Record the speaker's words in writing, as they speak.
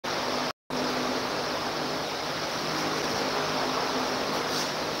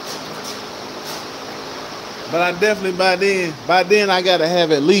But I definitely by then I gotta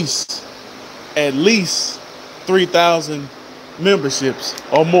have at least 3,000 memberships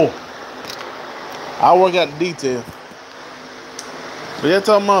or more. I'll work out the detail. But you're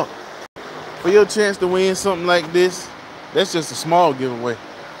talking about for your chance to win something like this, that's just a small giveaway.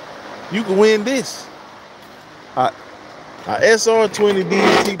 You can win this. A SR20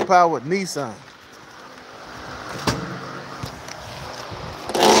 DT powered Nissan.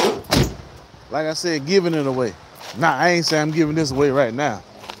 Like I said, giving it away. Nah, I ain't saying I'm giving this away right now.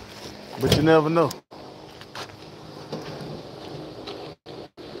 But you never know.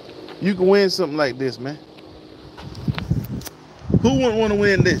 You can win something like this, man. Who wouldn't want to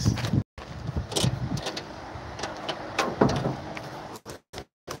win this?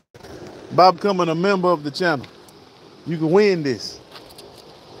 By becoming a member of the channel, you can win this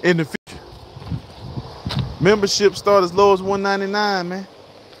in the future. Membership start as low as $199, man.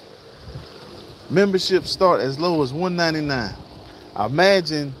 Membership start as low as $199.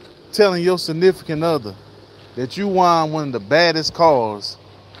 Imagine telling your significant other that you won one of the baddest cars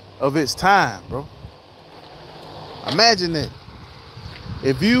of its time, bro. Imagine that.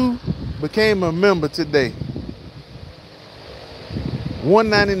 If you became a member today,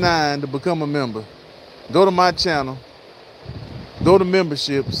 $199 to become a member, go to my channel, go to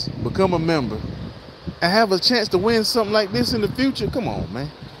memberships, become a member, and have a chance to win something like this in the future. Come on,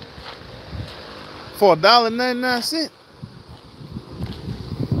 man. For $1.99.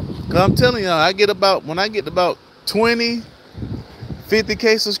 Cause I'm telling y'all, when I get about 20,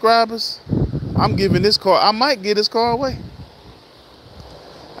 50K subscribers, I'm giving this car. I might give this car away.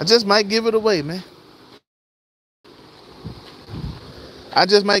 I just might give it away, man. I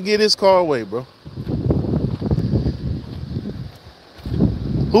just might give this car away, bro.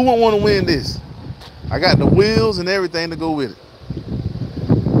 Who won't want to win this? I got the wheels and everything to go with it.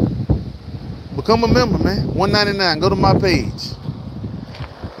 Become a member, man. $199. Go to my page.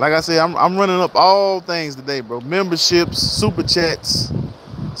 Like I said, I'm running up all things today, bro. Memberships, super chats,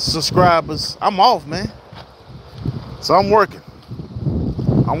 subscribers. I'm off, man. So I'm working.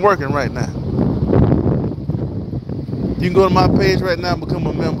 I'm working right now. You can go to my page right now and become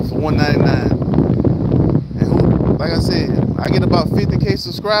a member for $199. And like I said, I get about 50K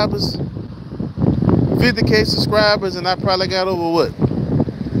subscribers. 50K subscribers, and I probably got over what?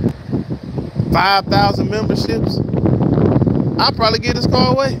 5,000 memberships. I'll probably get this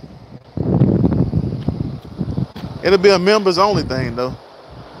car away. It'll be a members only thing though.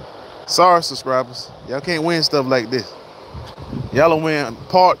 Sorry, subscribers. Y'all can't win stuff like this. Y'all will win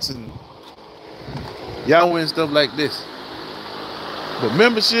parts and y'all win stuff like this. But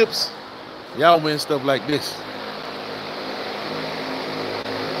memberships, y'all win stuff like this.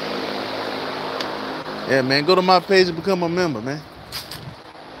 Yeah, man, go to my page and become a member, man.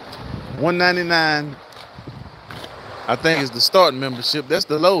 $199, I think, is the starting membership. That's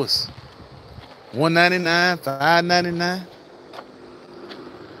the lowest. $199, $599.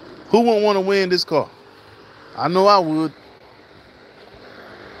 Who won't want to win this car? I know I would.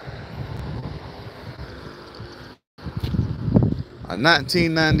 A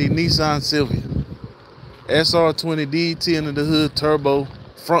 1990 Nissan Silvia. SR20 DT under the hood, turbo,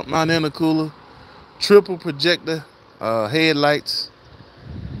 front mount intercooler, triple projector, headlights.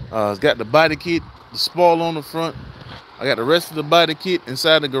 It's got the body kit, the spoiler on the front. I got the rest of the body kit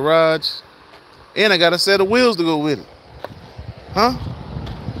inside the garage. And I got a set of wheels to go with it. Huh?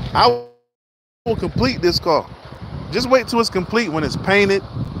 I will complete this car. Just wait till it's complete when it's painted.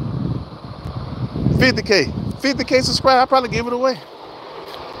 50K. 50K subscribe, I'll probably give it away.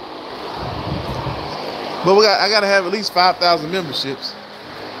 But I gotta have at least 5,000 memberships.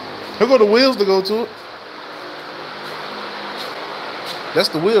 Here go the wheels to go to it. That's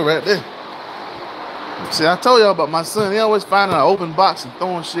the wheel right there. See, I told y'all about my son. He always finding an open box and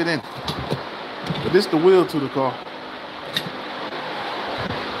throwing shit in. But this the wheel to the car.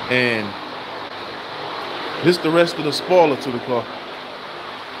 And this the rest of the spoiler to the car.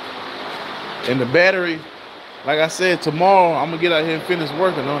 And the battery, like I said, tomorrow I'm gonna get out here and finish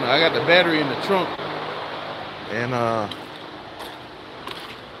working on it. I got the battery in the trunk. And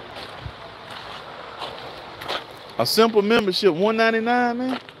a simple membership, $199,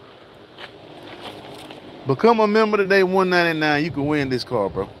 man. Become a member today, $199. You can win this car,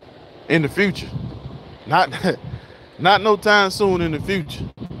 bro. In the future. Not no time soon in the future.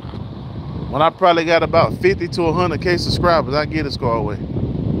 When I probably got about 50 to 100K subscribers, I get this car away.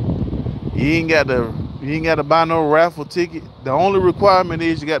 You ain't got to buy no raffle ticket. The only requirement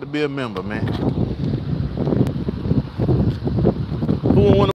is you got to be a member, man. Who want